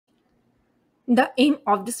The aim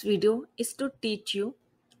of this video is to teach you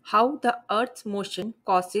how the Earth's motion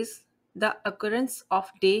causes the occurrence of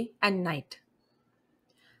day and night.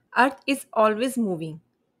 Earth is always moving,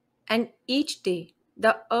 and each day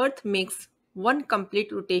the Earth makes one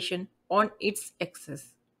complete rotation on its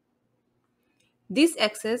axis. This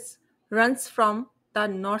axis runs from the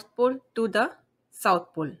North Pole to the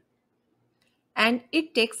South Pole, and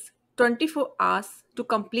it takes 24 hours to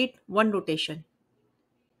complete one rotation,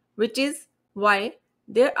 which is why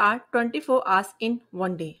there are 24 hours in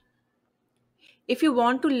one day. If you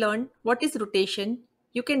want to learn what is rotation,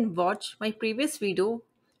 you can watch my previous video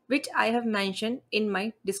which I have mentioned in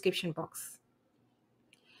my description box.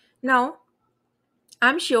 Now,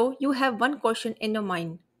 I'm sure you have one question in your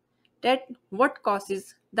mind, that what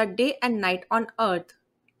causes the day and night on earth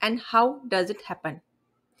and how does it happen?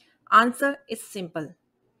 Answer is simple.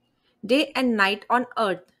 Day and night on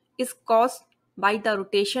earth is caused by the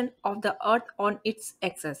rotation of the earth on its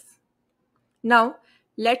axis. Now,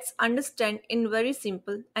 let's understand in very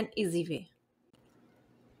simple and easy way.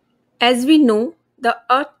 As we know, the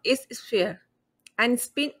Earth is a sphere and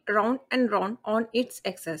spin round and round on its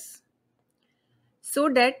axis, so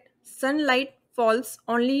that sunlight falls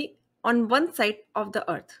only on one side of the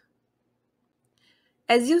Earth.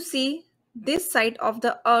 As you see, this side of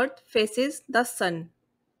the Earth faces the sun,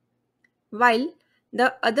 while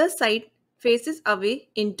the other side faces away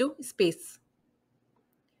into space.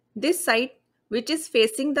 This side, which is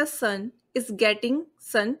facing the sun, is getting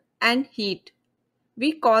sun and heat.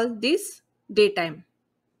 We call this daytime.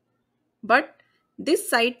 But this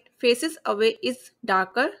side faces away is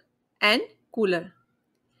darker and cooler.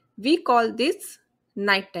 We call this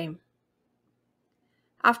nighttime.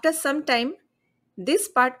 After some time, this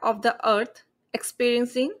part of the earth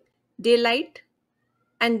experiencing daylight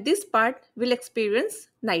and this part will experience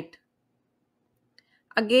night.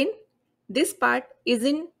 Again, this part is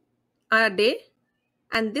in a day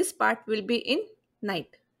and this part will be in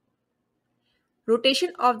night.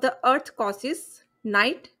 Rotation of the earth causes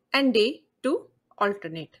night and day to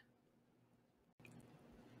alternate.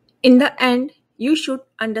 In the end, you should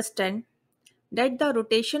understand that the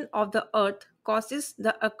rotation of the earth causes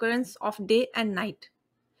the occurrence of day and night.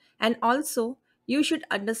 And also, you should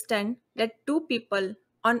understand that two people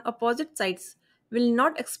on opposite sides will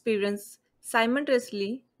not experience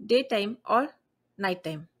simultaneously daytime or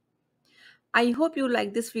nighttime. I hope you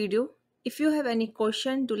like this video. If you have any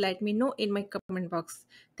question, do let me know in my comment box.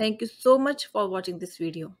 Thank you so much for watching this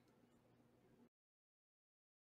video.